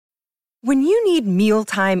When you need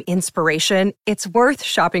mealtime inspiration, it's worth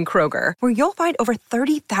shopping Kroger, where you'll find over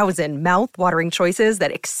 30,000 mouth-watering choices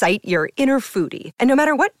that excite your inner foodie. And no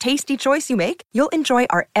matter what tasty choice you make, you'll enjoy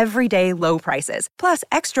our everyday low prices, plus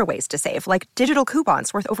extra ways to save, like digital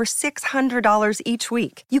coupons worth over $600 each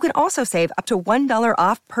week. You can also save up to $1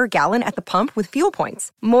 off per gallon at the pump with fuel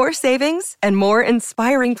points. More savings and more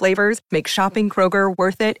inspiring flavors make shopping Kroger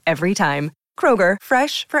worth it every time. Kroger,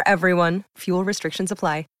 fresh for everyone. Fuel restrictions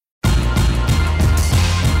apply.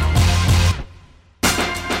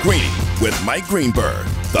 Greeny with Mike Greenberg,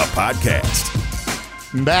 the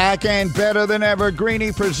podcast. Back and better than ever,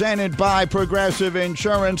 Greeny presented by Progressive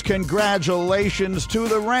Insurance. Congratulations to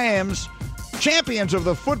the Rams, champions of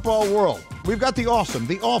the football world. We've got the awesome,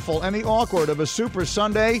 the awful, and the awkward of a Super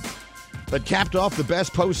Sunday that capped off the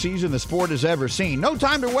best postseason the sport has ever seen. No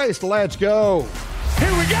time to waste. Let's go.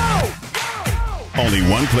 Here we go. Only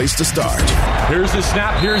one place to start. Here's the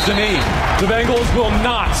snap. Here's the knee. The Bengals will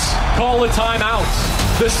not call a timeout.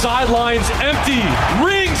 The sidelines empty.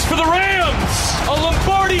 Rings for the Rams. A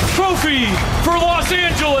Lombardi trophy for Los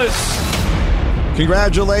Angeles.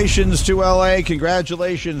 Congratulations to L.A.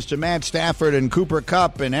 Congratulations to Matt Stafford and Cooper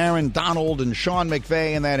Kupp and Aaron Donald and Sean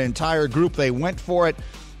McVay and that entire group. They went for it,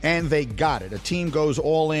 and they got it. A team goes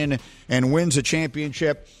all in and wins a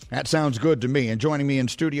championship. That sounds good to me. And joining me in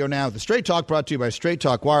studio now, the Straight Talk, brought to you by Straight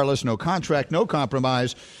Talk Wireless. No contract, no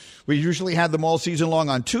compromise. We usually had them all season long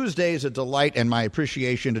on Tuesdays. A delight, and my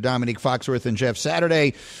appreciation to Dominique Foxworth and Jeff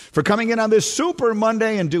Saturday for coming in on this Super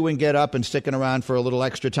Monday and doing Get Up and sticking around for a little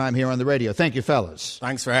extra time here on the radio. Thank you, fellas.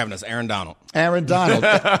 Thanks for having us, Aaron Donald. Aaron Donald.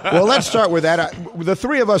 Well, let's start with that. The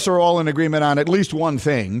three of us are all in agreement on at least one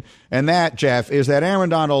thing, and that, Jeff, is that Aaron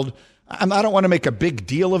Donald, I don't want to make a big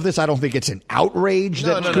deal of this. I don't think it's an outrage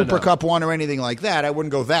that Cooper Kupp won or anything like that. I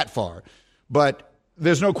wouldn't go that far. But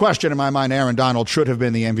there's no question in my mind Aaron Donald should have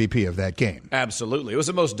been the MVP of that game. Absolutely. It was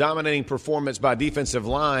the most dominating performance by defensive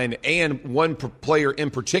line and one player in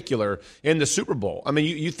particular in the Super Bowl. I mean,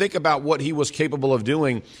 you think about what he was capable of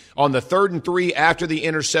doing on the 3rd and 3 after the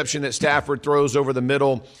interception that Stafford throws over the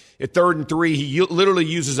middle. At 3rd and 3, he literally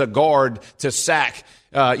uses a guard to sack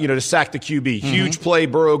to sack the QB. Huge play,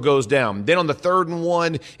 Burrow goes down. Then on the 3rd and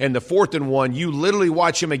 1 and the 4th and 1, you literally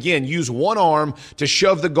watch him again use one arm to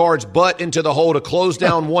shove the guard's butt into the hole to close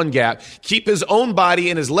down one gap, keep his own body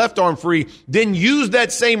and his left arm free, then use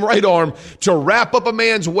that same right arm to wrap up a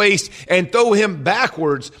man's waist and throw him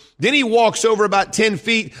backwards. Then he walks over about 10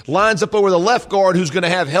 feet, lines up over the left guard who's going to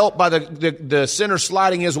have help by the center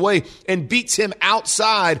sliding his way, and beats him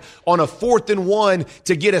outside on a 4th and 1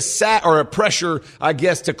 to get a sack or a pressure, I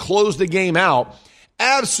guess, to close the game out.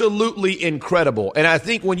 Absolutely incredible. And I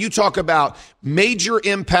think when you talk about major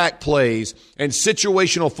impact plays and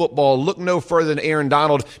situational football, look no further than Aaron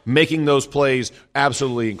Donald making those plays.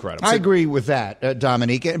 Absolutely incredible. I agree with that,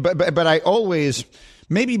 Dominique. But I always,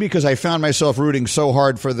 maybe because I found myself rooting so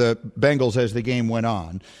hard for the Bengals as the game went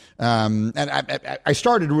on. And I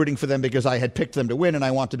started rooting for them because I had picked them to win and I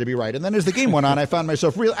wanted to be right. And then as the game went on, I found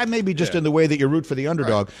myself maybe just in the way that you root for the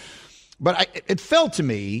underdog. Right. But it felt to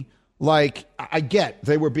me like, I get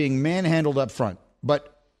they were being manhandled up front,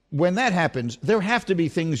 but when that happens, there have to be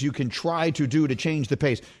things you can try to do to change the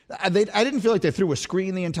pace. I didn't feel like they threw a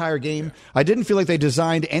screen the entire game. Yeah. I didn't feel like they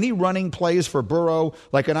designed any running plays for Burrow,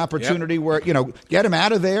 like an opportunity where, get him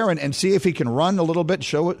out of there and see if he can run a little bit,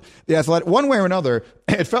 show it the athletic. One way or another,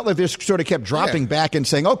 it felt like they sort of kept dropping back and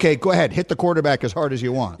saying, okay, go ahead, hit the quarterback as hard as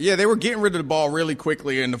you want. Yeah, they were getting rid of the ball really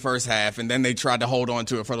quickly in the first half, and then they tried to hold on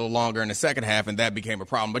to it for a little longer in the second half, and that became a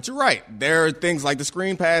problem. But you're right. There are things like the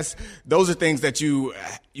screen pass. Those are things that you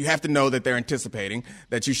have to know that they're anticipating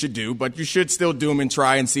that you should do, but you should still do them and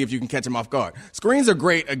try and see if you can catch them off guard. Screens are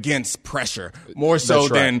great against pressure, more so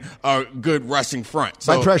than a good rushing front.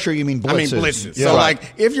 So, by pressure, you mean blitzes. I mean blitzes. Yeah. So,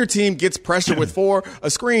 if your team gets pressure with 4, a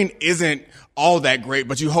screen isn't all that great,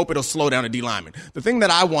 but you hope it'll slow down a D lineman. The thing that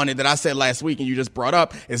I wanted, that I said last week and you just brought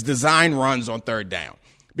up, is design runs on 3rd down.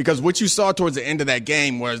 Because what you saw towards the end of that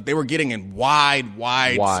game was they were getting in wide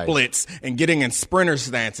splits and getting in sprinter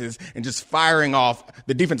stances and just firing off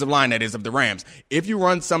the defensive line, that is, of the Rams. If you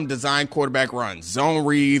run some design quarterback runs, zone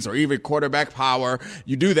reads, or even quarterback power,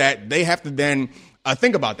 you do that, they have to then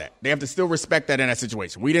think about that. They have to still respect that in that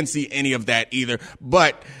situation. We didn't see any of that either,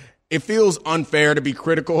 but it feels unfair to be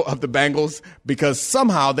critical of the Bengals because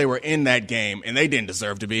somehow they were in that game and they didn't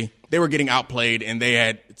deserve to be. They were getting outplayed and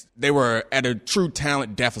they were at a true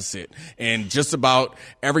talent deficit in just about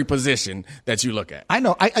every position that you look at. I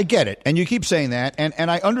know. I get it. And you keep saying that. And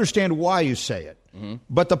I understand why you say it.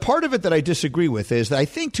 But the part of it that I disagree with is that I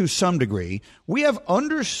think to some degree we have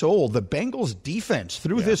undersold the Bengals defense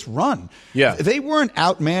through this run. Yeah. They weren't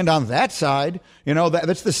outmanned on that side. You know,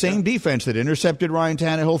 that's the same defense that intercepted Ryan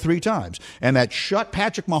Tannehill 3 times and that shut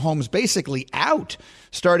Patrick Mahomes basically out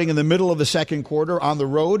starting in the middle of the second quarter on the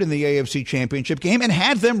road in the AFC Championship game and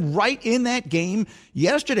had them right in that game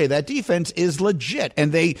yesterday. That defense is legit,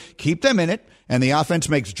 and they keep them in it. And the offense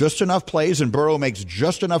makes just enough plays, and Burrow makes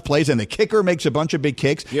just enough plays, and the kicker makes a bunch of big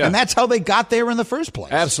kicks. Yeah. And that's how they got there in the first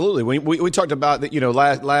place. Absolutely. We talked about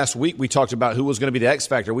that, last week we talked about who was going to be the X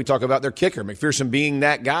factor. We talked about their kicker, McPherson being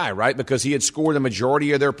that guy, right? Because he had scored the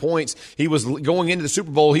majority of their points. He was going into the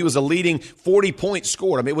Super Bowl, he was a leading 40 points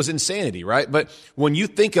scored. I mean, it was insanity, right? But when you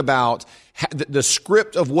think about the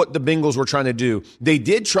script of what the Bengals were trying to do, they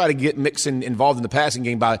did try to get Mixon involved in the passing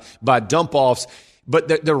game by dump-offs.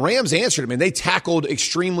 But the Rams answered him, and they tackled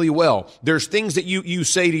extremely well. There's things that you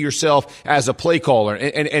say to yourself as a play caller.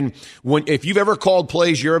 And if you've ever called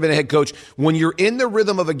plays, you've ever been a head coach, when you're in the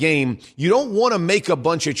rhythm of a game, you don't want to make a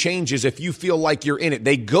bunch of changes if you feel like you're in it.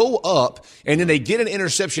 They go up, and then they get an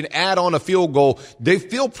interception, add on a field goal. They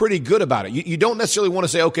feel pretty good about it. You don't necessarily want to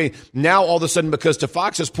say, okay, now all of a sudden, because to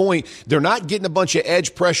Fox's point, they're not getting a bunch of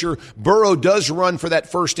edge pressure. Burrow does run for that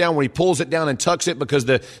first down when he pulls it down and tucks it because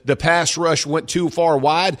the pass rush went too far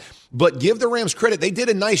wide. But give the Rams credit. They did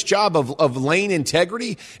a nice job of lane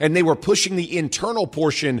integrity, and they were pushing the internal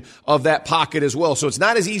portion of that pocket as well. So it's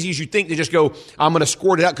not as easy as you think to just go, I'm going to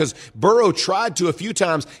squirt it out, because Burrow tried to a few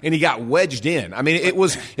times, and he got wedged in. I mean, it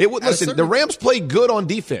was listen, the Rams played good on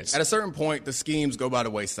defense. At a certain point, the schemes go by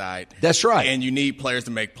the wayside. That's right. And you need players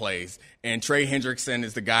to make plays. And Trey Hendrickson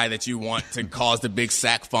is the guy that you want to cause the big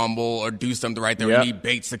sack fumble or do something right there. Yep. You need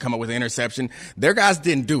Bates to come up with an interception. Their guys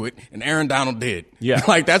didn't do it, and Aaron Donald did. Yeah.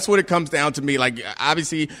 Like, that's what it comes down to me. Like,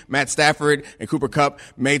 obviously, Matt Stafford and Cooper Kupp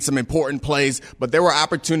made some important plays, but there were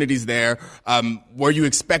opportunities there where you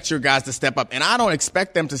expect your guys to step up. And I don't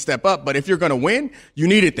expect them to step up, but if you're going to win, you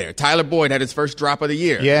need it there. Tyler Boyd had his first drop of the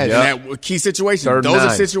year. Yeah. In that key situation. Those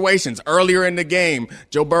are situations. Earlier in the game,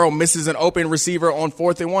 Joe Burrow misses an open receiver on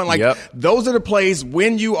 4th and 1. Like, those are the plays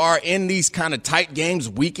when you are in these kind of tight games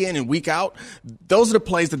week in and week out. Those are the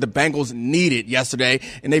plays that the Bengals needed yesterday,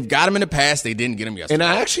 and they've got them in the past. They didn't get them yesterday. And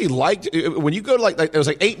I actually liked, when you go to like there was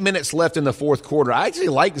like 8 minutes left in the fourth quarter, I actually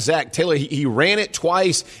liked Zach Taylor. He ran it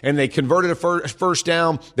twice, and they converted a first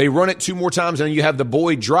down. They run it 2 more times, and then you have the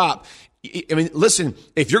Boyd drop. I mean, listen,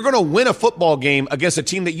 if you're going to win a football game against a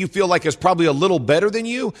team that you feel like is probably a little better than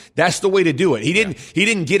you, that's the way to do it. He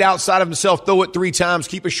didn't get outside of himself, throw it 3 times,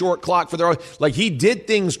 keep a short clock for their, like, he did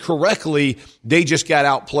things correctly. They just got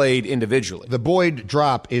outplayed individually. The Boyd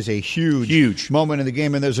drop is a huge moment in the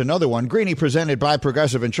game. And there's another one. Greeny, presented by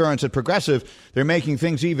Progressive Insurance. At Progressive, they're making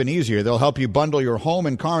things even easier. They'll help you bundle your home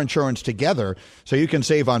and car insurance together so you can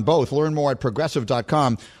save on both. Learn more at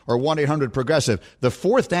Progressive.com or 1-800-PROGRESSIVE. The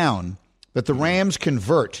fourth down that the Rams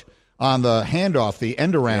convert on the handoff, the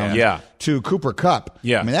end around to Cooper Kupp.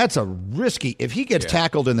 Yeah. I mean, that's a risky. If he gets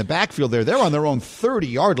tackled in the backfield they're on their own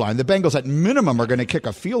 30-yard line. The Bengals at minimum are going to kick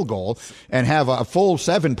a field goal and have a full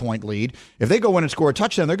 7-point lead. If they go in and score a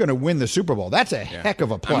touchdown, they're going to win the Super Bowl. That's a heck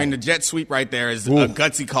of a play. I mean, the jet sweep right there is a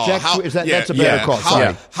gutsy call. That's a better call.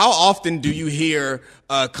 How often do you hear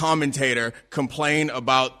a commentator complain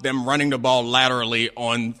about them running the ball laterally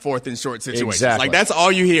on 4th and short situations? Exactly. Like, that's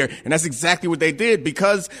all you hear. And that's exactly what they did,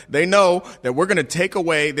 because they know that we're going to take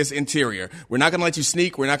away this interior. We're not going to let you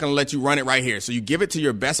sneak. We're not going to let you run it right here. So you give it to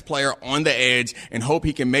your best player on the edge and hope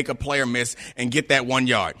he can make a player miss and get that 1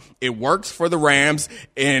 yard. It works for the Rams,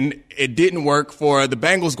 and it didn't work for the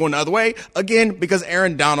Bengals going the other way, again, because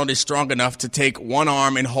Aaron Donald is strong enough to take one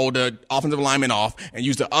arm and hold the offensive lineman off and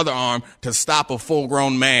use the other arm to stop a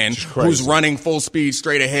full-grown man who's running full speed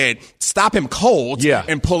straight ahead, stop him cold,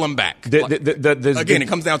 and pull him back. Again, it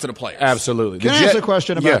comes down to the players. Absolutely. Can I ask a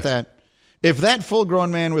question about that? If that full-grown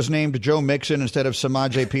man was named Joe Mixon instead of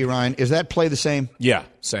Samaje Perine, is that play the same? Yeah,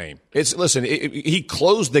 same. He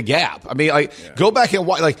closed the gap. I mean, go back and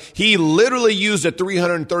watch. Like, he literally used a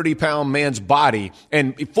 330-pound man's body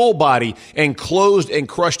and full body and closed and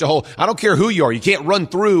crushed a hole. I don't care who you are. You can't run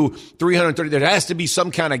through 330. There has to be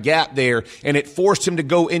some kind of gap there, and it forced him to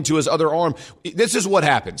go into his other arm. This is what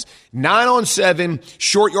happens. 9-on-7,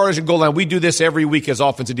 short yardage and goal line. We do this every week as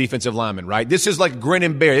offensive defensive linemen, right? This is like grin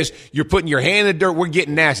and bear. You're putting your hand in the dirt. We're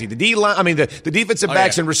getting nasty. The D-line, I mean, the defensive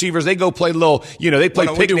backs and receivers, they go play little, they play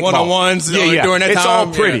picnic ball. One-on-ones during that it's time. It's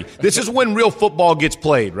all pretty. This is when real football gets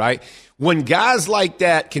played, right? When guys like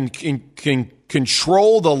that can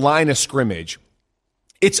control the line of scrimmage,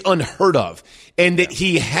 it's unheard of. And that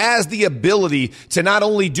he has the ability to not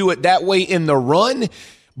only do it that way in the run,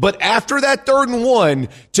 But after that 3rd and 1,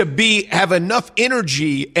 to have enough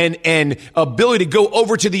energy and ability to go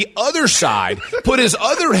over to the other side, put his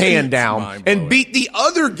other hand down, and beat the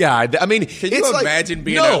other guy. I mean, can you imagine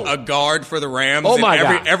being a guard for the Rams? Oh my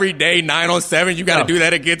God. Every day, 9-on-7, you got to do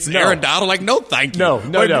that against Aaron Donald? Like, no, thank you.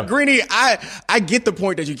 No. Greeny, I get the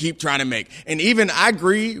point that you keep trying to make. And even I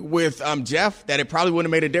agree with Jeff that it probably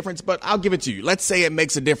wouldn't have made a difference, but I'll give it to you. Let's say it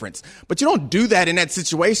makes a difference. But you don't do that in that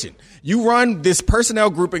situation. You run this personnel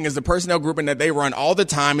grouping is the personnel grouping that they run all the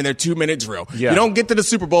time in their 2-minute drill. Yeah. You don't get to the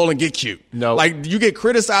Super Bowl and get cute. No. Like, you get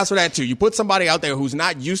criticized for that too. You put somebody out there who's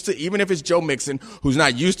not used to, even if it's Joe Mixon, who's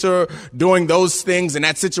not used to doing those things in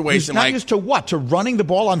that situation. He's not used to what? To running the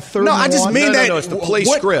ball on 3rd and 1? No, I just mean that. No, it's the play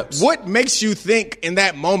scripts. What makes you think in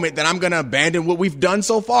that moment that I'm going to abandon what we've done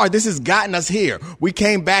so far? This has gotten us here. We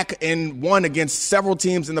came back and won against several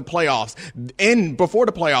teams in the playoffs and before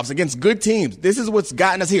the playoffs against good teams. This is what's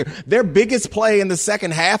gotten us here. Their biggest play in the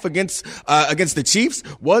second half against the Chiefs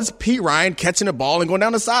was P. Ryan catching the ball and going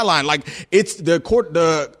down the sideline. Like, it's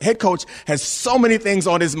the head coach has so many things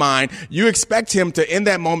on his mind. You expect him to, in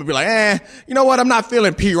that moment, be like, you know what? I'm not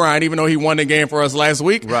feeling P. Ryan, even though he won the game for us last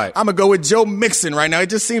week. Right. I'm going to go with Joe Mixon right now. It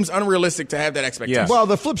just seems unrealistic to have that expectation. Yes. Well,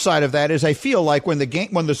 the flip side of that is I feel like when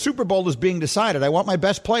the Super Bowl is being decided, I want my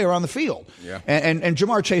best player on the field. Yeah. And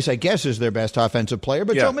Jamar Chase, I guess, is their best offensive player,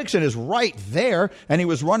 but Joe Mixon is right there, and he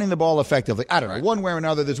was running the ball effectively. I don't know, one way or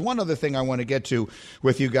another. There's one other thing I want to get to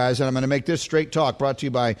with you guys, and I'm going to make this Straight Talk, brought to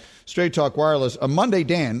you by Straight Talk Wireless. A Monday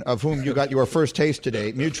Dan, of whom you got your first taste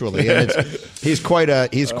today mutually, and he's quite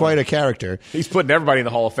a character. He's putting everybody in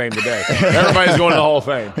the Hall of Fame today. Everybody's going to the Hall of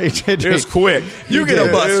Fame. It was quick. You get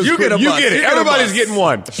a bus. You get a bus. You get it. Everybody's getting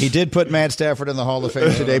one. He did put Matt Stafford in the Hall of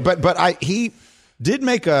Fame today, but he did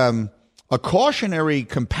make a cautionary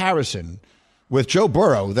comparison with Joe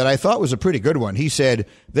Burrow that I thought was a pretty good one. He said,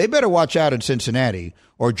 they better watch out in Cincinnati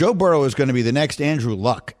or Joe Burrow is going to be the next Andrew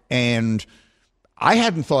Luck. And I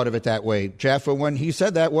hadn't thought of it that way, Jeff. But when he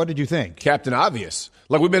said that, what did you think? Captain Obvious.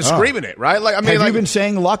 Like, we've been screaming it, right? Like, I mean, have you been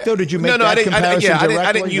saying Luck, though? Did you make that comparison directly?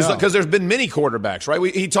 I didn't use Luck because there's been many quarterbacks,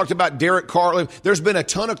 right? He talked about Derek Carr. There's been a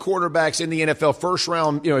ton of quarterbacks in the NFL first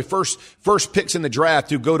round, first picks in the draft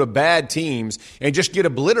who go to bad teams and just get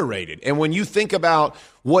obliterated. And when you think about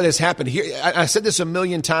what has happened here, I said this a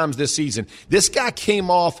million times this season. This guy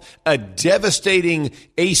came off a devastating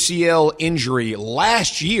ACL injury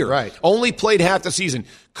last year. Right. Only played half the season.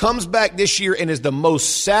 Comes back this year and is the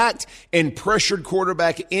most sacked and pressured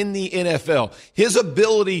quarterback in the NFL. His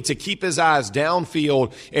ability to keep his eyes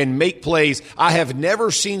downfield and make plays, I have never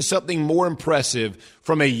seen something more impressive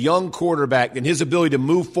from a young quarterback than his ability to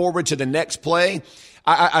move forward to the next play.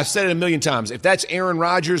 I've said it a million times. If that's Aaron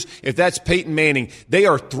Rodgers, if that's Peyton Manning, they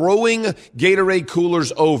are throwing Gatorade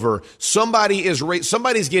coolers over.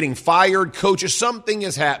 Somebody's getting fired. Coaches, something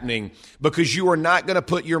is happening because you are not going to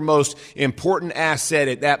put your most important asset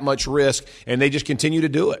at that much risk, and they just continue to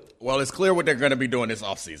do it. Well, it's clear what they're going to be doing this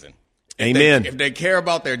offseason. Amen. If they care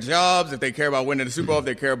about their jobs, if they care about winning the Super Bowl, if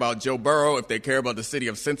they care about Joe Burrow, if they care about the city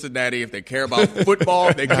of Cincinnati, if they care about football,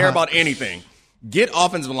 if they care about anything, get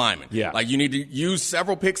offensive linemen. Yeah. Like, you need to use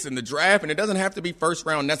several picks in the draft, and it doesn't have to be first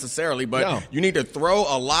round necessarily, but you need to throw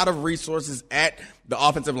a lot of resources at the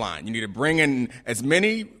offensive line. You need to bring in as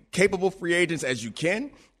many capable free agents as you can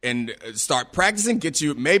and start practicing.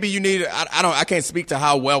 Maybe you need, I can't speak to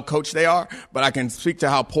how well coached they are, but I can speak to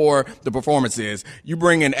how poor the performance is. You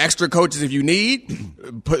bring in extra coaches if you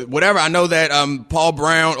need, put whatever. I know that Paul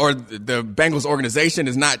Brown or the Bengals organization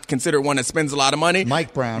is not considered one that spends a lot of money.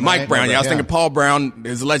 Mike Brown. Mike Brown. Yeah, I was thinking Paul Brown,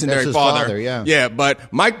 his legendary his father. Yeah,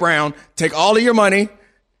 but Mike Brown, take all of your money,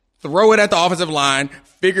 throw it at the offensive line,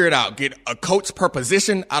 figure it out. Get a coach per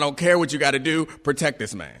position. I don't care what you got to do. Protect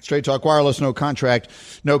this man. Straight Talk Wireless, no contract,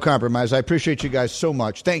 no compromise. I appreciate you guys so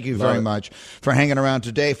much. Thank you very much for hanging around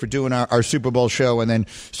today, for doing our Super Bowl show, and then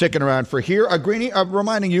sticking around for here. Greeny,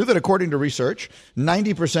 reminding you that according to research,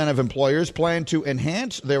 90% of employers plan to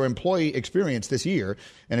enhance their employee experience this year.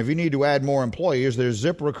 And if you need to add more employees, there's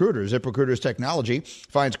ZipRecruiter. ZipRecruiter's technology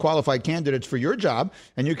finds qualified candidates for your job,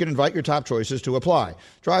 and you can invite your top choices to apply.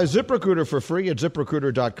 Try ZipRecruiter for free at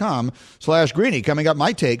ZipRecruiter.com/Greeny. Coming up,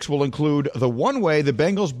 my takes will include the one way the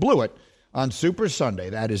Bengals blew it on Super Sunday.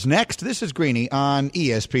 That is next. This is Greeny on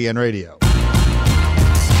ESPN Radio.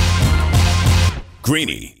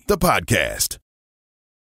 Greeny, the podcast.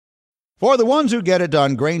 For the ones who get it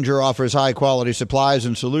done, Grainger offers high-quality supplies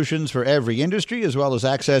and solutions for every industry, as well as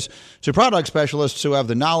access to product specialists who have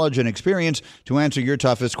the knowledge and experience to answer your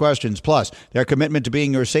toughest questions. Plus, their commitment to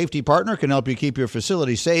being your safety partner can help you keep your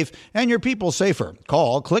facility safe and your people safer.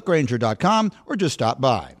 Call, click Grainger.com, or just stop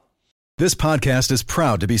by. This podcast is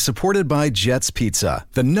proud to be supported by Jets Pizza,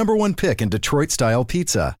 the #1 pick in Detroit-style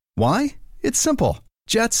pizza. Why? It's simple.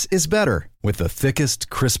 Jets is better. With the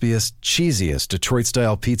thickest, crispiest, cheesiest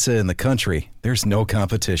Detroit-style pizza in the country, there's no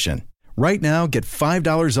competition. Right now, get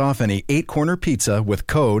 $5 off any 8-corner pizza with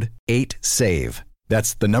code 8SAVE.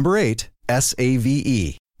 That's the number 8,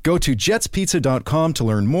 SAVE. Go to jetspizza.com to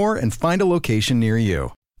learn more and find a location near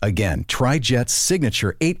you. Again, try Jet's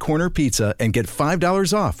signature 8-corner pizza and get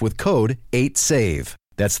 $5 off with code 8SAVE.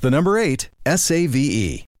 That's the number 8,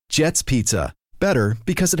 SAVE. Jet's Pizza. Better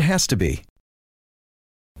because it has to be.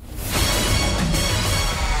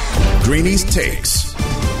 Greeny's Takes.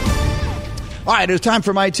 All right, it's time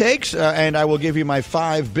for my takes, and I will give you my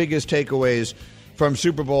 5 biggest takeaways from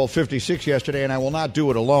Super Bowl 56 yesterday, and I will not do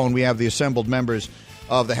it alone. We have the assembled members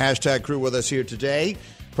of the hashtag crew with us here today.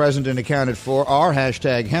 Present and accounted for our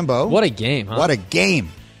hashtag Hembo. What a game, huh? What a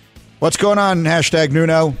game. What's going on, hashtag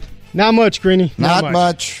Nuno? Not much, Greeny. Not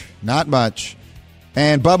much. Not much.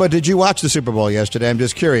 And Bubba, did you watch the Super Bowl yesterday? I'm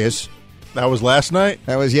just curious. That was last night?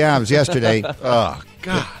 It was yesterday. Oh,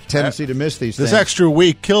 God. Tendency to miss these things. This extra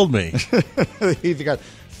week killed me. He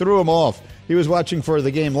threw him off. He was watching for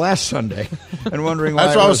the game last Sunday and wondering why.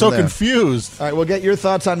 That's why I was so there. confused. All right, we'll get your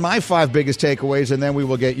thoughts on my 5 biggest takeaways, and then we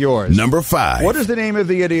will get yours. Number 5. What is the name of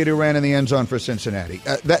the idiot who ran in the end zone for Cincinnati?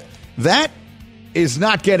 That is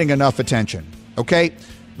not getting enough attention, okay?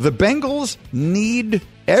 The Bengals need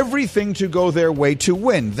everything to go their way to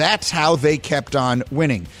win. That's how they kept on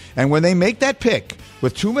winning. And when they make that pick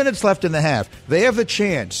with 2 minutes left in the half, they have the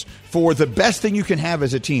chance for the best thing you can have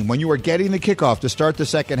as a team when you are getting the kickoff to start the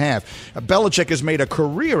second half. Belichick has made a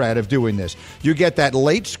career out of doing this. You get that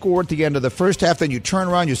late score at the end of the first half, then you turn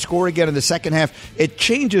around, you score again in the second half. It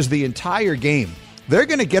changes the entire game. They're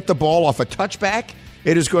going to get the ball off a touchback.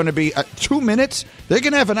 It is going to be 2 minutes. They're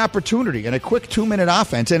going to have an opportunity and a quick 2-minute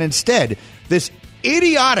offense. And instead, this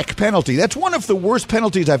idiotic penalty, that's one of the worst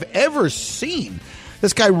penalties I've ever seen.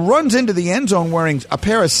 This guy runs into the end zone wearing a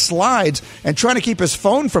pair of slides and trying to keep his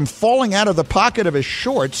phone from falling out of the pocket of his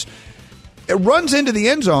shorts. It runs into the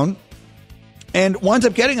end zone and winds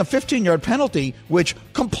up getting a 15-yard penalty, which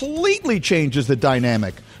completely changes the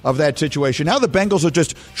dynamic of that situation. Now the Bengals are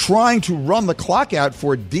just trying to run the clock out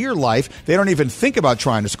for dear life. They don't even think about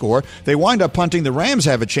trying to score. They wind up punting. The Rams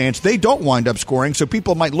have a chance. They don't wind up scoring, so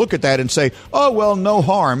people might look at that and say, oh, well, no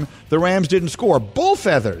harm. The Rams didn't score. Bull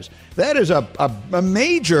feathers. That is a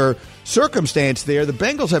major circumstance there. The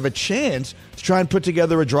Bengals have a chance to try and put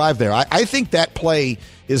together a drive there. I think that play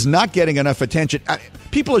is not getting enough attention.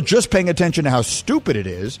 People are just paying attention to how stupid it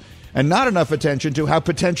is and not enough attention to how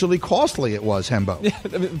potentially costly it was, Hembo. Yeah,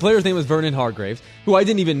 the player's name was Vernon Hargraves, who I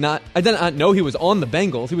did not know he was on the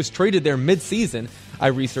Bengals. He was traded there mid-season. I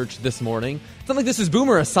researched this morning. It's not like this is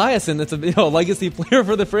Boomer Esiason that's a legacy player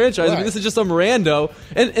for the franchise. Right. I mean, this is just some rando.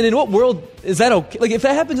 And in what world is that okay? Like, if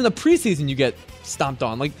that happens in the preseason, you get stomped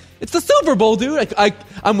on. Like, it's the Super Bowl, dude.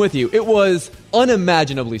 I'm with you. It was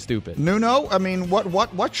unimaginably stupid. Nuno, I mean,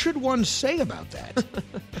 what should one say about that?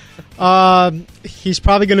 He's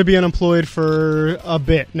probably going to be unemployed for a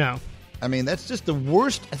bit now. I mean, that's just the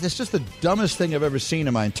worst. That's just the dumbest thing I've ever seen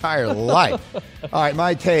in my entire life. All right,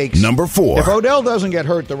 my takes. Number 4. If Odell doesn't get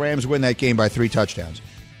hurt, the Rams win that game by 3 touchdowns.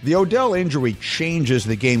 The Odell injury changes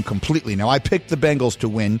the game completely. Now, I picked the Bengals to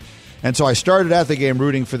win, and so I started out the game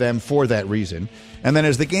rooting for them for that reason. And then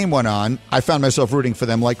as the game went on, I found myself rooting for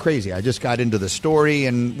them like crazy. I just got into the story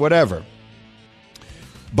and whatever.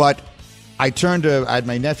 But I had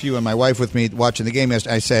my nephew and my wife with me watching the game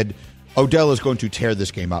yesterday. I said, Odell is going to tear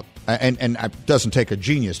this game up. And it doesn't take a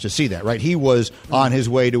genius to see that, right? He was on his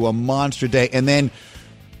way to a monster day. And then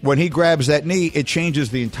when he grabs that knee, it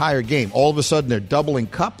changes the entire game. All of a sudden, they're doubling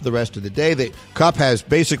Kupp the rest of the day. Kupp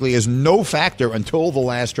is no factor until the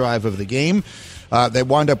last drive of the game. They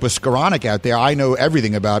wound up with Skoranek out there. I know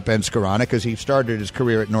everything about Ben Skoranek because he started his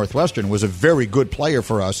career at Northwestern, was a very good player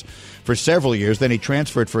for us for several years. Then he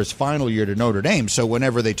transferred for his final year to Notre Dame. So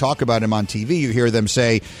whenever they talk about him on TV, you hear them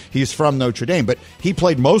say he's from Notre Dame. But he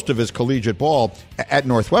played most of his collegiate ball at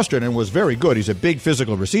Northwestern and was very good. He's a big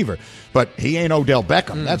physical receiver. But he ain't Odell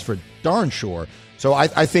Beckham. That's for darn sure. So I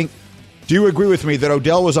think, do you agree with me that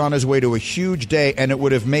Odell was on his way to a huge day and it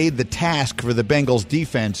would have made the task for the Bengals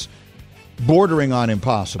defense bordering on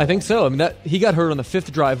impossible? I think so. I mean, he got hurt on the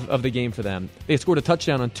 5th drive of the game for them. They scored a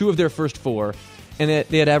touchdown on 2 of their first 4, and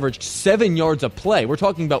they had averaged 7 yards a play. We're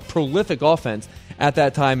talking about prolific offense at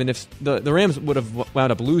that time, and if the Rams would have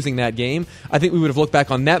wound up losing that game, I think we would have looked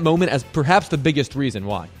back on that moment as perhaps the biggest reason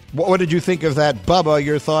why. What did you think of that, Bubba?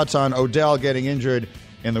 Your thoughts on Odell getting injured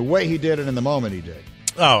in the way he did and in the moment he did?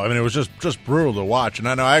 Oh, I mean, it was just brutal to watch. And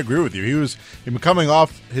I agree with you. He was coming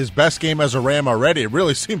off his best game as a Ram already. It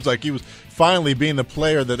really seems like he was finally being the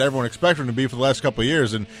player that everyone expected him to be for the last couple of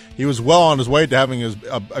years. And he was well on his way to having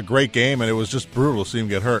a great game, and it was just brutal to see him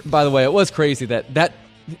get hurt. By the way, it was crazy that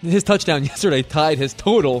his touchdown yesterday tied his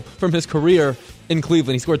total from his career in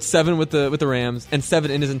Cleveland. He scored 7 with the Rams and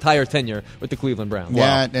 7 in his entire tenure with the Cleveland Browns.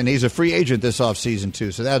 Yeah, and he's a free agent this offseason,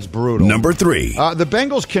 too, so that's brutal. Number 3. The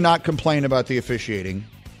Bengals cannot complain about the officiating,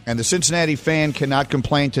 and the Cincinnati fan cannot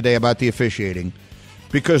complain today about the officiating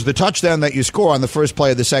because the touchdown that you score on the first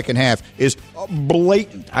play of the second half is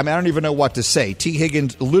blatant. I mean, I don't even know what to say. T.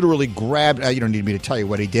 Higgins literally grabbed, you don't need me to tell you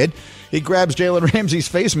what he did. He grabs Jalen Ramsey's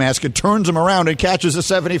face mask and turns him around and catches a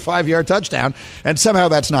 75-yard touchdown, and somehow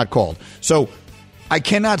that's not called. So I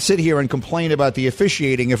cannot sit here and complain about the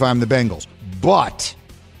officiating if I'm the Bengals. But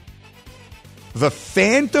the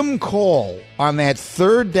phantom call on that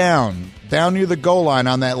third down near the goal line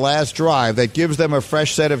on that last drive that gives them a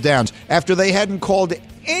fresh set of downs after they hadn't called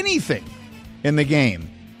anything in the game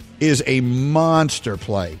is a monster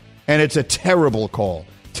play. And it's a terrible call.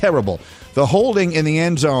 Terrible. The holding in the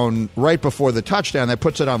end zone right before the touchdown that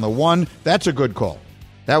puts it on the 1, that's a good call.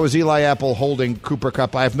 That was Eli Apple holding Cooper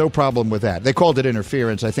Kupp. I have no problem with that. They called it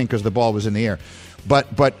interference, I think, because the ball was in the air.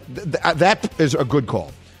 But that is a good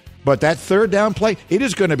call. But that third down play, it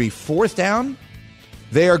is going to be fourth down.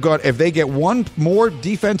 They are going. If they get one more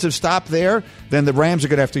defensive stop there, then the Rams are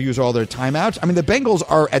going to have to use all their timeouts. I mean, the Bengals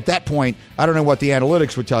are at that point. I don't know what the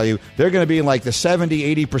analytics would tell you. They're going to be in like the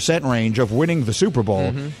 70-80% range of winning the Super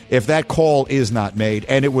Bowl if that call is not made,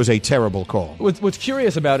 and it was a terrible call. What's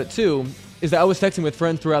curious about it too is that I was texting with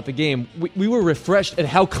friends throughout the game. We were refreshed at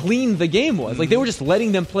how clean the game was. Like, they were just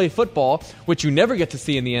letting them play football, which you never get to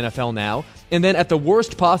see in the NFL now. And then at the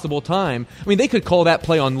worst possible time, I mean, they could call that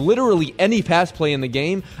play on literally any pass play in the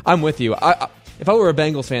game. I'm with you. If I were a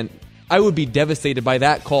Bengals fan, I would be devastated by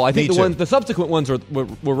that call. I think the subsequent ones were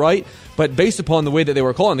right, but based upon the way that they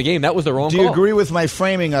were calling the game, that was the wrong call. Do you agree with my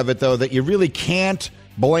framing of it, though, that you really can't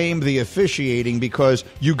blame the officiating because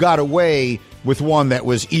you got away with one that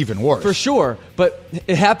was even worse? For sure, but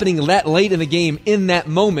it happening that late in the game, in that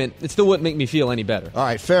moment, it still wouldn't make me feel any better. All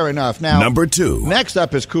right, fair enough. Now, number 2. Next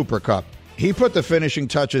up is Cooper Kupp. He put the finishing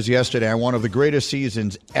touches yesterday on one of the greatest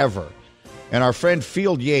seasons ever. And our friend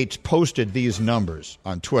Field Yates posted these numbers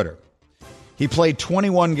on Twitter. He played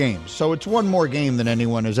 21 games, so it's one more game than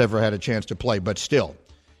anyone has ever had a chance to play, but still.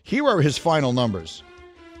 Here are his final numbers.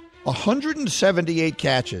 178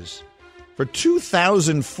 catches for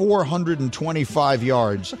 2,425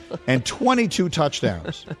 yards and 22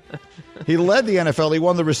 touchdowns. He led the NFL. He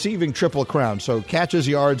won the receiving triple crown, so catches,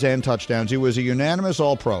 yards, and touchdowns. He was a unanimous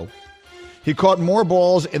All-Pro. He caught more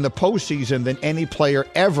balls in the postseason than any player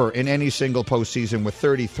ever in any single postseason with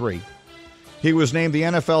 33. He was named the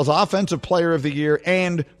NFL's Offensive Player of the Year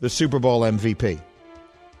and the Super Bowl MVP.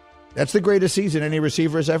 That's the greatest season any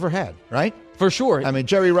receiver has ever had, right? For sure. I mean,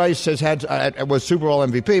 Jerry Rice was Super Bowl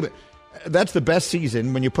MVP, but that's the best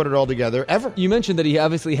season when you put it all together ever. You mentioned that he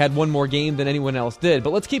obviously had one more game than anyone else did,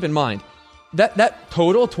 but let's keep in mind that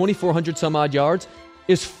total, 2,400 some odd yards,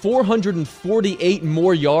 is 448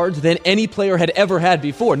 more yards than any player had ever had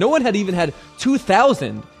before. No one had even had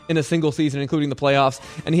 2,000 in a single season, including the playoffs,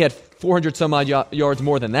 and he had 400 some odd yards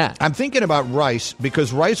more than that. I'm thinking about Rice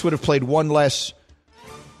because Rice would have played one less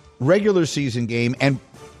regular season game and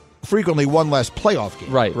frequently one less playoff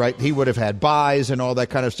game. Right. He would have had byes and all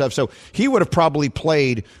that kind of stuff. So he would have probably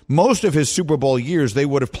played most of his Super Bowl years. They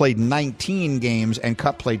would have played 19 games and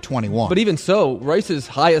Kupp played 21. But even so, Rice's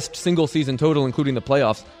highest single season total, including the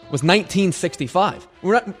playoffs, was 1965.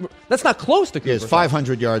 That's not close to Cooper. He is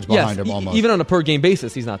 500 yards behind him almost. Even on a per game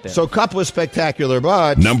basis, he's not there. So Kupp was spectacular,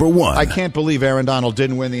 but number 1. I can't believe Aaron Donald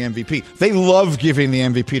didn't win the MVP. They love giving the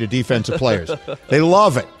MVP to defensive players. They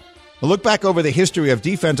love it. Look back over the history of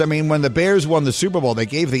defense. I mean, when the Bears won the Super Bowl, they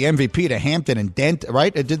gave the MVP to Hampton and Dent,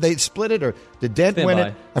 right? Did they split it, or did Dent win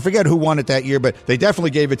it? I forget who won it that year, but they definitely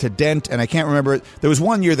gave it to Dent, and I can't remember it. There was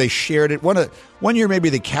one year they shared it. One year maybe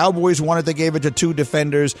the Cowboys won it. They gave it to 2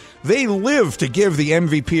 defenders. They live to give the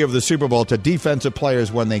MVP of the Super Bowl to defensive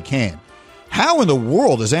players when they can. How in the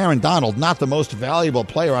world is Aaron Donald not the most valuable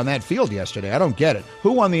player on that field yesterday? I don't get it.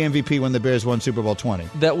 Who won the MVP when the Bears won Super Bowl 20?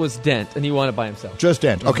 That was Dent, and he won it by himself. Just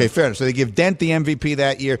Dent. Okay, fair enough. So they give Dent the MVP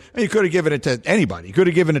that year. You could have given it to anybody. You could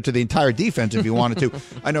have given it to the entire defense if you wanted to.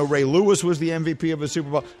 I know Ray Lewis was the MVP of a Super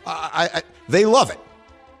Bowl. They love it.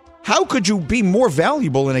 How could you be more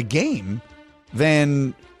valuable in a game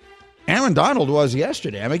than Aaron Donald was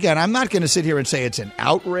yesterday? I mean, again, I'm not going to sit here and say it's an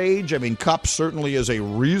outrage. I mean, Kupp certainly is a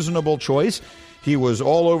reasonable choice. He was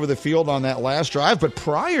all over the field on that last drive. But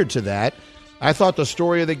prior to that, I thought the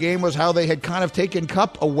story of the game was how they had kind of taken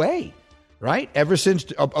Kupp away, right? Ever since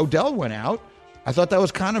Odell went out, I thought that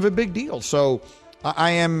was kind of a big deal. So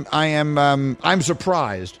I'm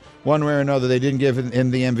surprised one way or another they didn't give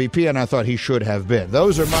him the MVP, and I thought he should have been.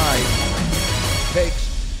 Those are my takes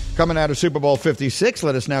coming out of Super Bowl 56.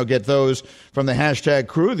 Let us now get those from the hashtag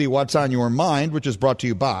crew, the What's on Your Mind, which is brought to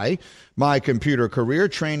you by My Computer Career,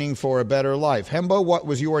 Training for a Better Life. Hembo, what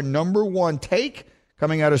was your number one take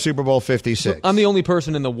coming out of Super Bowl 56? I'm the only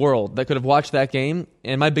person in the world that could have watched that game,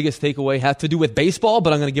 and my biggest takeaway had to do with baseball,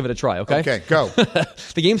 but I'm going to give it a try, okay? Okay, go.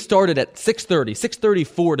 The game started at 6:30,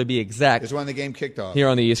 6:34 to be exact. Is when the game kicked off. Here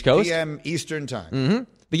on the East Coast. PM Eastern Time. Mm-hmm.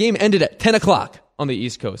 The game ended at 10 o'clock on the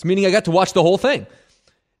East Coast, meaning I got to watch the whole thing.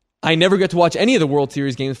 I never get to watch any of the World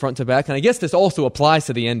Series games front to back, and I guess this also applies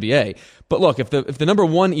to the NBA. But look, if the number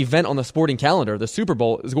one event on the sporting calendar, the Super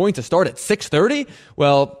Bowl, is going to start at 6:30,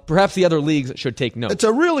 well, perhaps the other leagues should take note. It's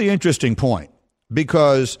a really interesting point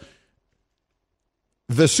because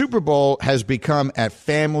the Super Bowl has become a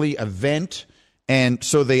family event, and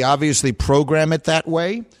so they obviously program it that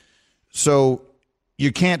way. So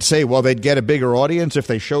you can't say, well, they'd get a bigger audience if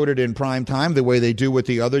they showed it in prime time the way they do with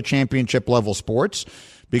the other championship-level sports,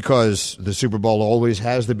 because the Super Bowl always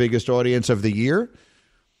has the biggest audience of the year.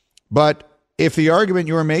 But if the argument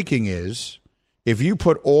you're making is, if you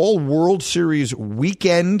put all World Series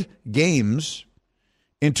weekend games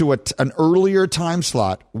into an earlier time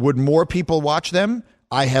slot, would more people watch them?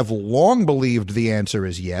 I have long believed the answer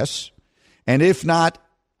is yes. And if not,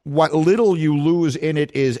 what little you lose in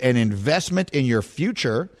it is an investment in your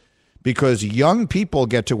future, because young people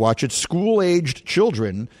get to watch it. School-aged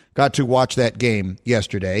children got to watch that game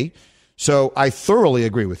yesterday. So I thoroughly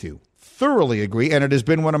agree with you. Thoroughly agree. And it has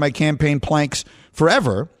been one of my campaign planks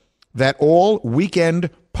forever that all weekend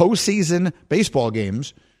postseason baseball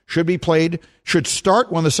games should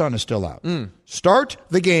start when the sun is still out. Start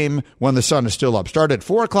the game when the sun is still up. Start at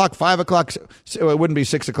 4 o'clock, 5 o'clock. It wouldn't be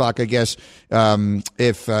 6 o'clock, I guess,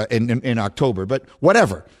 if in October. But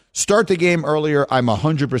whatever. Start the game earlier. I'm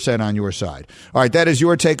 100% on your side. All right, that is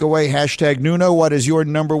your takeaway. Hashtag Nuno. What is your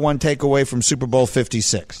number one takeaway from Super Bowl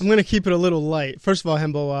 56? I'm going to keep it a little light. First of all,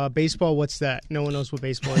 Hembo, baseball, what's that? No one knows what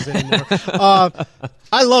baseball is anymore.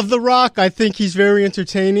 I love The Rock. I think he's very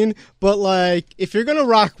entertaining. But, if you're going to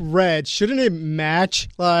rock red, shouldn't it match,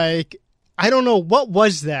 I don't know, what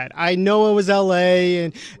was that? I know it was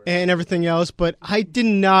L.A. and everything else, but I did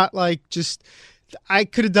not, I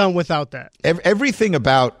could have done without that. Everything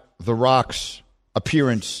about The Rock's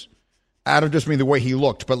appearance, I don't just mean the way he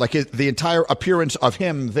looked, but the entire appearance of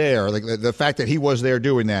him there, the fact that he was there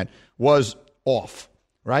doing that was off,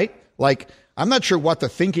 right? I'm not sure what the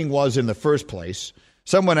thinking was in the first place.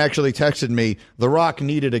 Someone actually texted me, The Rock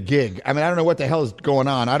needed a gig. I mean, I don't know what the hell is going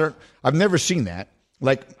on. I've never seen that.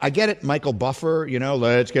 I get it, Michael Buffer,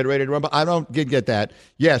 let's get ready to rumble. I don't get that.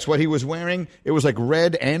 Yes, what he was wearing, it was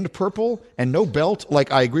red and purple and no belt.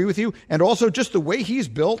 I agree with you. And also just the way he's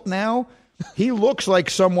built now, he looks like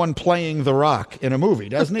someone playing The Rock in a movie,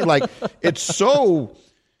 doesn't he? It's so,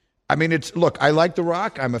 look, I like The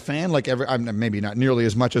Rock. I'm a fan, I'm maybe not nearly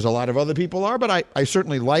as much as a lot of other people are, but I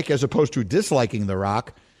certainly like, as opposed to disliking The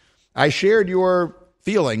Rock. I shared your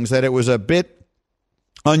feelings that it was a bit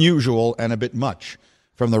unusual and a bit much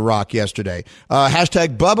from The Rock yesterday.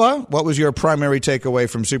 Hashtag Bubba, what was your primary takeaway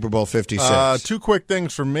from Super Bowl 56? Two quick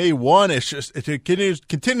things for me. One, it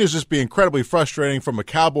continues just be incredibly frustrating from a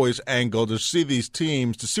Cowboys angle to see these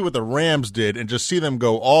teams, to see what the Rams did, and just see them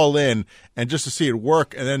go all in, and just to see it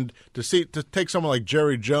work, and then to take someone like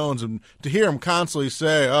Jerry Jones and to hear him constantly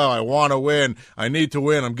say, "Oh, I want to win, I need to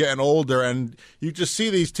win, I'm getting older," and you just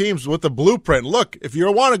see these teams with the blueprint. Look, if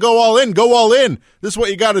you want to go all in, go all in. This is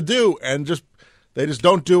what you got to do, and they just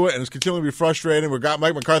don't do it, and it's continuing to be frustrating. We've got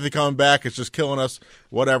Mike McCarthy coming back. It's just killing us.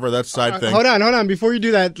 Whatever, that's a side thing. Hold on. Before you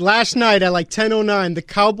do that, last night at 10:09, the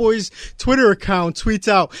Cowboys Twitter account tweets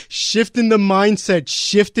out, shifting the mindset,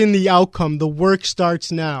 shifting the outcome. The work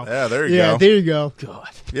starts now. Yeah, there you go. Yeah, there you go. God.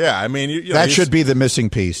 Yeah, that should be the missing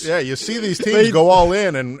piece. Yeah, you see these teams go all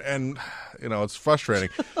in, and it's frustrating.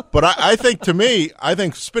 But I think, to me,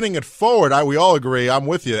 spinning it forward, we all agree, I'm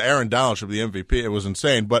with you, Aaron Donald should be the MVP. It was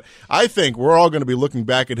insane. But I think we're all going to be looking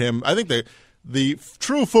back at him. I think the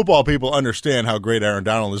true football people understand how great Aaron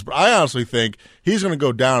Donald is. But I honestly think he's going to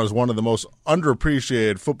go down as one of the most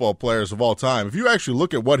underappreciated football players of all time. If you actually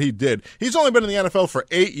look at what he did, he's only been in the NFL for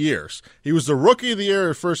 8 years. He was the Rookie of the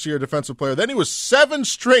Year, first-year defensive player. Then he was 7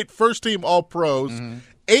 straight first-team All-Pros,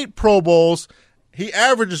 8 Pro Bowls. he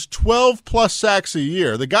averages 12-plus sacks a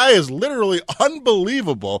year. The guy is literally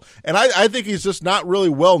unbelievable, and I think he's just not really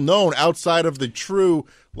well known outside of the true,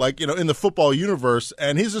 in the football universe.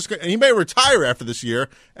 And he may retire after this year,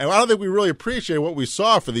 and I don't think we really appreciate what we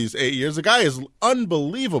saw for these 8 years. The guy is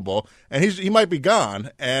unbelievable, and he might be gone.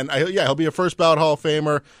 And he'll be a first ballot Hall of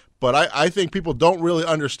Famer. But I think people don't really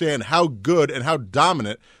understand how good and how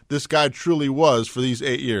dominant this guy truly was for these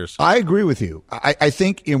 8 years. I agree with you. I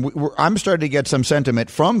think I'm starting to get some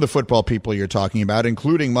sentiment from the football people you're talking about,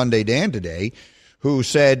 including Monday Dan today, who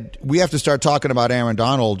said we have to start talking about Aaron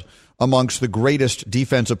Donald amongst the greatest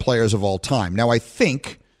defensive players of all time. Now, I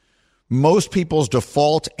think most people's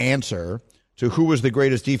default answer to who was the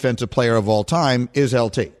greatest defensive player of all time is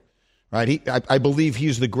LT, right? I believe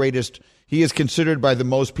he's the greatest. He is considered by the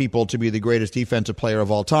most people to be the greatest defensive player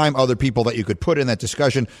of all time. Other people that you could put in that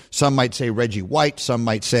discussion, some might say Reggie White, some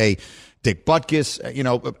might say Dick Butkus.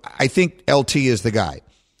 I think LT is the guy.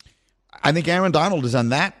 I think Aaron Donald is on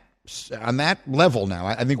that level now.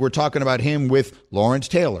 I think we're talking about him with Lawrence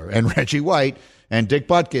Taylor and Reggie White and Dick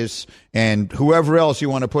Butkus and whoever else you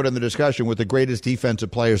want to put in the discussion with the greatest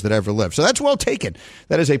defensive players that ever lived. So that's well taken.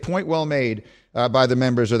 That is a point well made by the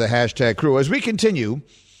members of the hashtag crew. As we continue,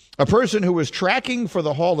 a person who is tracking for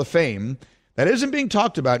the Hall of Fame that isn't being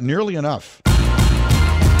talked about nearly enough.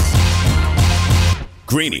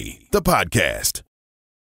 Greeny, the podcast.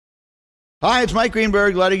 Hi, it's Mike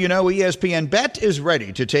Greenberg letting you know ESPN Bet is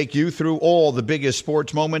ready to take you through all the biggest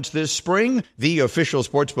sports moments this spring. The official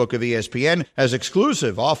sportsbook of ESPN has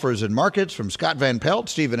exclusive offers and markets from Scott Van Pelt,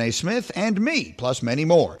 Stephen A. Smith, and me, plus many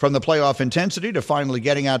more. From the playoff intensity to finally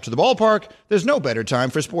getting out to the ballpark, there's no better time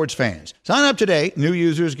for sports fans. Sign up today. New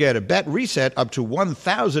users get a bet reset up to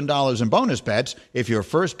 $1,000 in bonus bets if your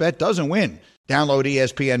first bet doesn't win. Download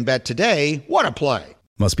ESPN Bet today. What a play.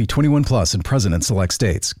 Must be 21 plus and present in select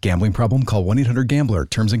states. Gambling problem? Call 1-800-GAMBLER.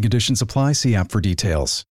 Terms and conditions apply. See app for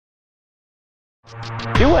details.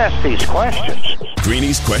 You ask these questions.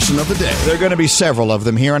 Greeny's question of the day. There are going to be several of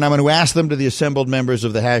them here, and I'm going to ask them to the assembled members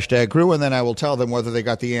of the hashtag crew, and then I will tell them whether they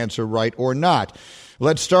got the answer right or not.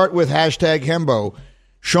 Let's start with hashtag Hembo.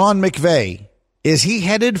 Sean McVay, is he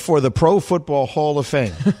headed for the Pro Football Hall of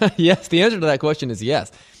Fame? Yes, the answer to that question is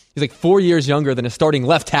yes. He's like 4 years younger than a starting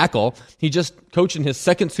left tackle. He just coached in his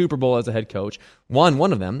second Super Bowl as a head coach. Won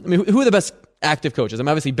one of them. I mean, who are the best active coaches? I mean,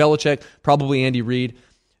 obviously Belichick, probably Andy Reid.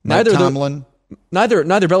 Neither Tomlin. Neither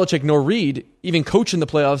Belichick nor Reid even coach in the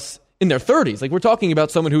playoffs in their 30s. Like, we're talking about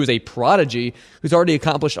someone who is a prodigy, who's already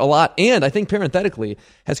accomplished a lot, and I think parenthetically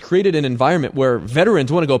has created an environment where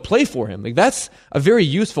veterans want to go play for him. Like, that's a very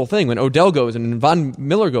useful thing when Odell goes and Von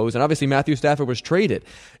Miller goes, and obviously Matthew Stafford was traded.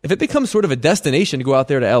 If it becomes sort of a destination to go out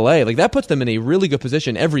there to LA, like, that puts them in a really good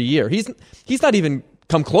position every year. He's not even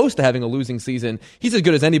come close to having a losing season. He's as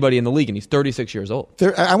good as anybody in the league, and he's 36 years old.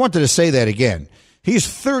 I wanted to say that again. He's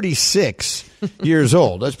 36 years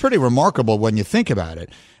old. That's pretty remarkable when you think about it.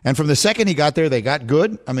 And from the second he got there, they got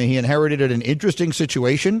good. I mean, he inherited an interesting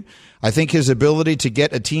situation. I think his ability to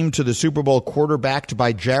get a team to the Super Bowl quarterbacked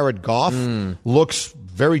by Jared Goff looks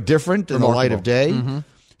very different in the light of day. Mm-hmm.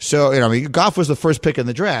 So, Goff was the first pick in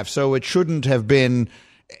the draft, so he shouldn't have been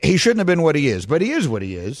what he is, but he is what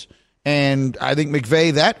he is. And I think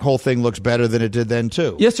McVay, that whole thing looks better than it did then,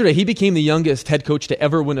 too. Yesterday, he became the youngest head coach to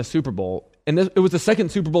ever win a Super Bowl. And it was the second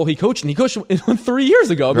Super Bowl he coached, and he coached 3 years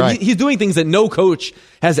ago. I mean, he's doing things that no coach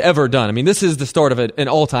has ever done. I mean, this is the start of an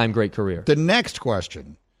all-time great career. The next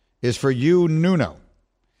question is for you, Nuno.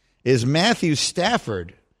 Is Matthew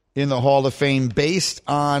Stafford in the Hall of Fame based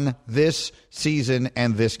on this season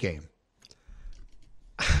and this game?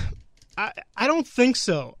 I don't think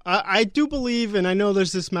so. I do believe, and I know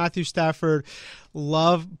there's this Matthew Stafford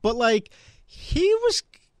love, but he's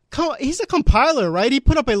a compiler, right? He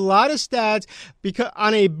put up a lot of stats because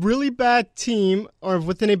on a really bad team or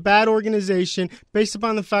within a bad organization based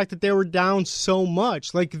upon the fact that they were down so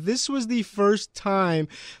much. Like, this was the first time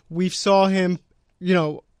we saw him,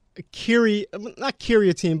 not carry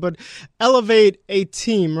a team, but elevate a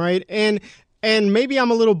team, right? And maybe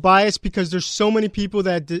I'm a little biased because there's so many people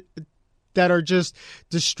that are just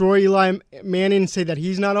destroy Eli Manning and say that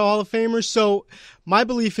he's not a Hall of Famer. So my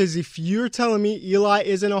belief is if you're telling me Eli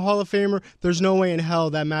isn't a Hall of Famer, there's no way in hell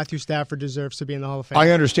that Matthew Stafford deserves to be in the Hall of Fame.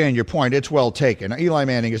 I understand your point. It's well taken. Eli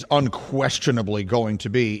Manning is unquestionably going to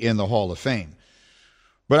be in the Hall of Fame.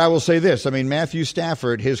 But I will say this. I mean, Matthew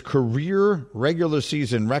Stafford, his career regular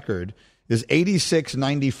season record is 86,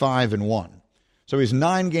 95, and 1. So he's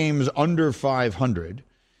 9 games under 500.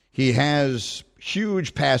 He has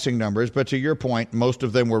huge passing numbers, but to your point, most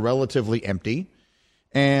of them were relatively empty.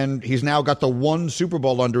 And he's now got the one Super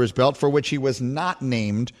Bowl under his belt for which he was not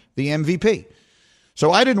named the MVP.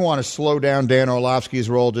 So I didn't want to slow down Dan Orlovsky's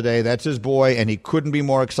role today. That's his boy, and he couldn't be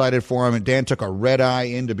more excited for him. And Dan took a red eye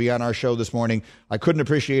in to be on our show this morning. I couldn't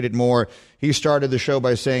appreciate it more. He started the show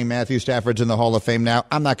by saying Matthew Stafford's in the Hall of Fame now.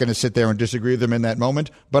 I'm not going to sit there and disagree with him in that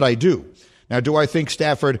moment, but I do. Now, do I think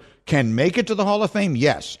Stafford can make it to the Hall of Fame?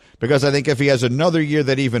 Yes, because I think if he has another year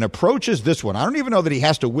that even approaches this one, I don't even know that he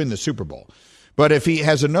has to win the Super Bowl. But if he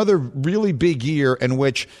has another really big year in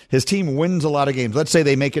which his team wins a lot of games, let's say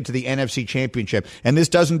they make it to the NFC Championship, and this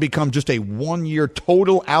doesn't become just a one-year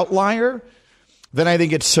total outlier, then I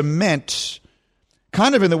think it cements,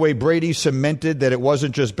 kind of in the way Brady cemented that it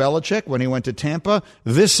wasn't just Belichick when he went to Tampa,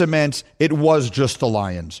 this cements it was just the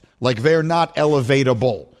Lions. Like, they're not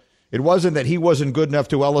elevatable. It wasn't that he wasn't good enough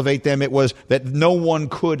to elevate them. It was that no one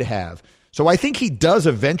could have. So I think he does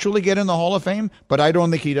eventually get in the Hall of Fame, but I don't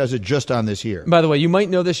think he does it just on this year. By the way, you might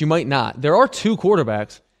know this, you might not. There are 2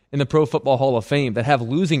 quarterbacks in the Pro Football Hall of Fame that have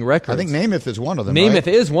losing records. I think Namath is one of them, Namath right?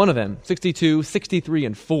 is one of them, 62, 63,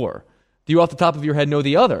 and 4. Do you off the top of your head know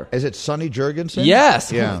the other? Is it Sonny Jurgensen?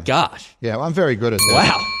 Yes. Yeah. Oh, my gosh. Yeah, well, I'm very good at this.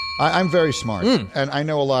 Wow. I'm very smart, and I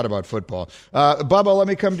know a lot about football. Bubba, let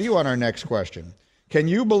me come to you on our next question. Can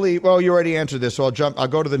you believe, well, you already answered this, so I'll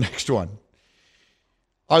go to the next one.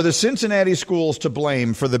 Are the Cincinnati schools to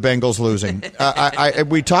blame for the Bengals losing?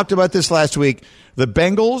 We talked about this last week.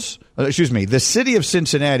 The city of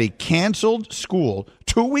Cincinnati canceled school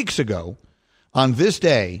 2 weeks ago on this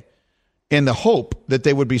day in the hope that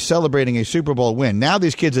they would be celebrating a Super Bowl win. Now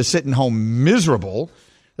these kids are sitting home miserable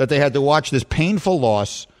that they had to watch this painful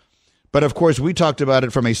loss. But, of course, we talked about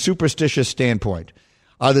it from a superstitious standpoint.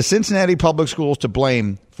 Are the Cincinnati public schools to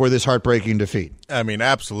blame for this heartbreaking defeat? I mean,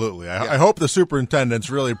 absolutely. I hope the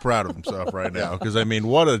superintendent's really proud of himself right now because, I mean,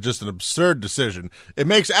 just an absurd decision. It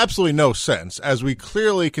makes absolutely no sense. As we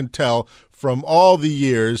clearly can tell from all the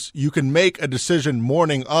years, you can make a decision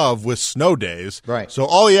morning of with snow days. Right. So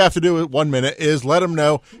all you have to do at 1 minute is let them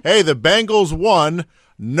know, hey, the Bengals won.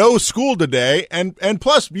 No school today. And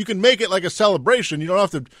plus, you can make it like a celebration. You don't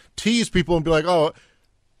have to tease people and be like, oh,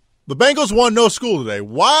 the Bengals won, no school today.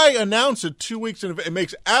 Why announce it 2 weeks in advance? It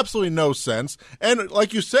makes absolutely no sense. And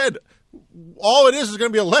like you said, all it is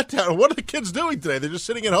going to be a letdown. What are the kids doing today? They're just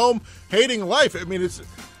sitting at home hating life. I mean,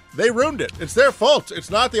 they ruined it. It's their fault.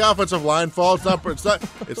 It's not the offensive line fault. It's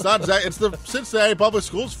the Cincinnati Public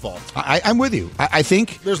Schools fault. I'm with you. I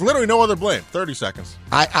think there's literally no other blame. 30 seconds.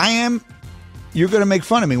 You're going to make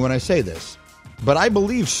fun of me when I say this, but I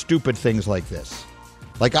believe stupid things like this.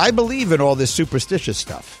 Like, I believe in all this superstitious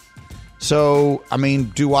stuff. So, I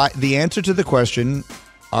mean, the answer to the question,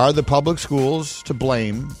 are the public schools to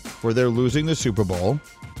blame for their losing the Super Bowl,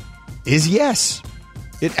 is yes.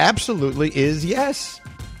 It absolutely is yes.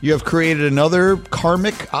 You have created another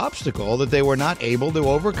karmic obstacle that they were not able to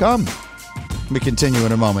overcome. Let me continue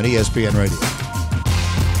in a moment. ESPN Radio.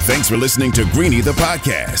 Thanks for listening to Greeny the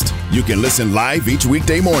podcast. You can listen live each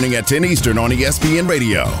weekday morning at 10 Eastern on ESPN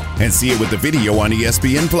Radio and see it with the video on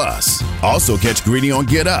ESPN Plus. Also catch Greeny on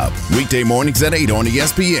Get Up weekday mornings at 8 on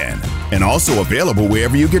ESPN and also available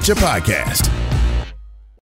wherever you get your podcast.